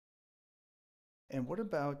And what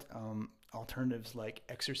about alternatives like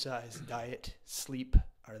exercise, diet, sleep?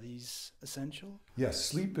 Are these essential? Yes,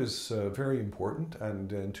 sleep is very important,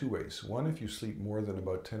 and in two ways. One, if you sleep more than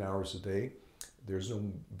about 10 hours a day, there's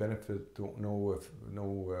no benefit, no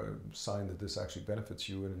sign that this actually benefits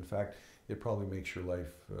you, and in fact, it probably makes your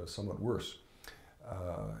life somewhat worse.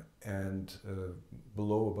 And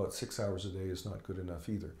below about 6 hours a day is not good enough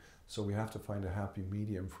either. So we have to find a happy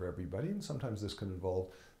medium for everybody, and sometimes this can involve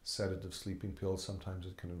sedative sleeping pills, sometimes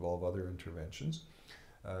it can involve other interventions.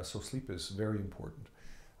 So sleep is very important.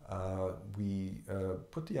 We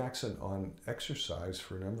put the accent on exercise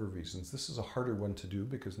for a number of reasons. This is a harder one to do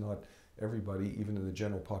because not everybody, even in the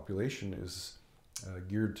general population, is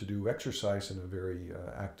geared to do exercise in a very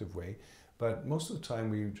active way. But most of the time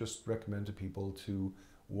we just recommend to people to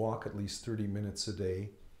walk at least 30 minutes a day,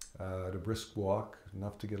 at a brisk walk,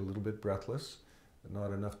 enough to get a little bit breathless,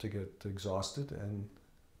 not enough to get exhausted, and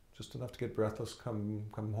just enough to get breathless, come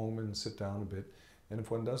home and sit down a bit. And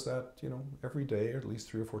if one does that, every day, or at least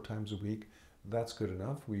 3 or 4 times a week, that's good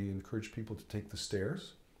enough. We encourage people to take the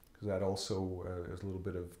stairs, because that also is a little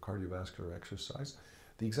bit of cardiovascular exercise.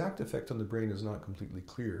 The exact effect on the brain is not completely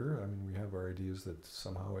clear. I mean, we have our ideas that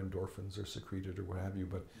somehow endorphins are secreted or what have you,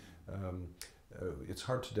 but it's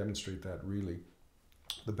hard to demonstrate that really.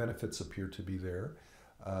 The benefits appear to be there.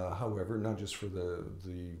 However, not just for the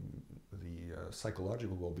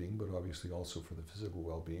psychological well-being, but obviously also for the physical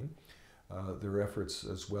well-being. There are efforts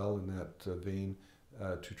as well in that vein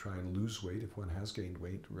to try and lose weight if one has gained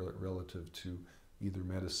weight relative to either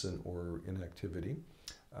medicine or inactivity.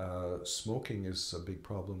 Smoking is a big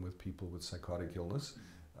problem with people with psychotic illness,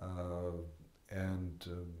 and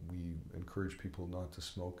we encourage people not to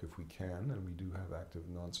smoke if we can, and we do have active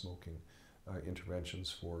non-smoking interventions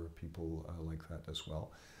for people like that as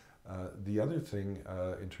well. The other thing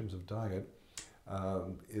in terms of diet,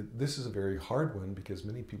 this is a very hard one because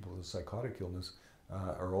many people with psychotic illness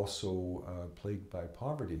are also plagued by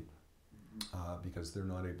poverty because they're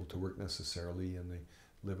not able to work necessarily and they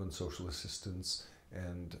live on social assistance,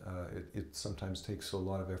 and it sometimes takes a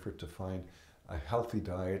lot of effort to find a healthy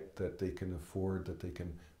diet that they can afford, that they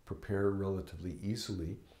can prepare relatively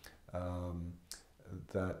easily,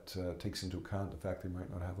 that takes into account the fact they might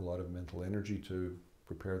not have a lot of mental energy to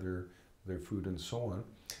prepare their food and so on,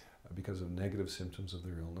 because of negative symptoms of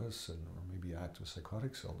their illness or maybe active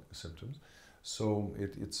psychotic symptoms. So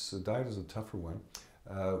diet is a tougher one.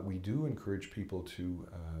 We do encourage people to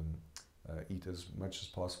eat as much as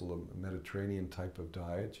possible a Mediterranean type of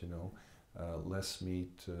diet, less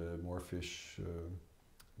meat, more fish,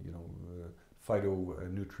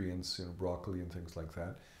 phytonutrients, broccoli and things like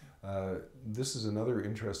that. This is another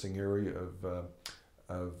interesting area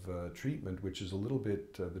of treatment, which is a little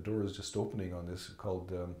bit, the door is just opening on this, called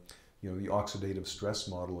the oxidative stress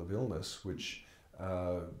model of illness, which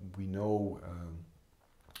we know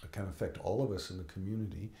can affect all of us in the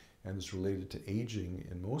community and is related to aging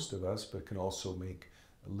in most of us, but can also make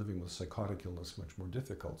living with psychotic illness much more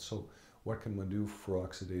difficult. So what can one do for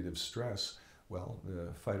oxidative stress? Well,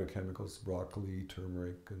 phytochemicals, broccoli,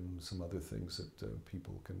 turmeric, and some other things that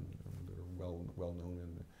people can, that are well known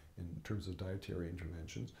in terms of dietary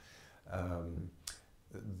interventions.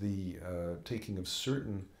 The taking of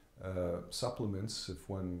certain supplements, if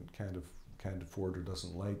one can't afford or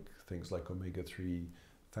doesn't like things like omega-3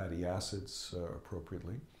 fatty acids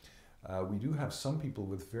appropriately. We do have some people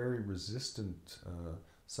with very resistant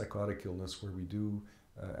psychotic illness where we do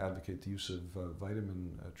advocate the use of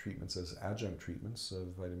vitamin treatments as adjunct treatments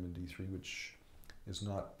of vitamin D3, which is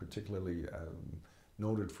not particularly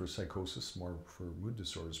noted for psychosis, more for mood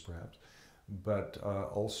disorders perhaps, but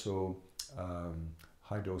also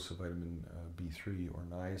high dose of vitamin B3 or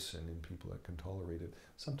niacin in people that can tolerate it.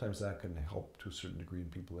 Sometimes that can help to a certain degree in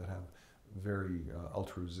people that have very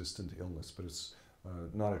ultra-resistant illness, but it's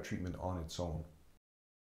not a treatment on its own.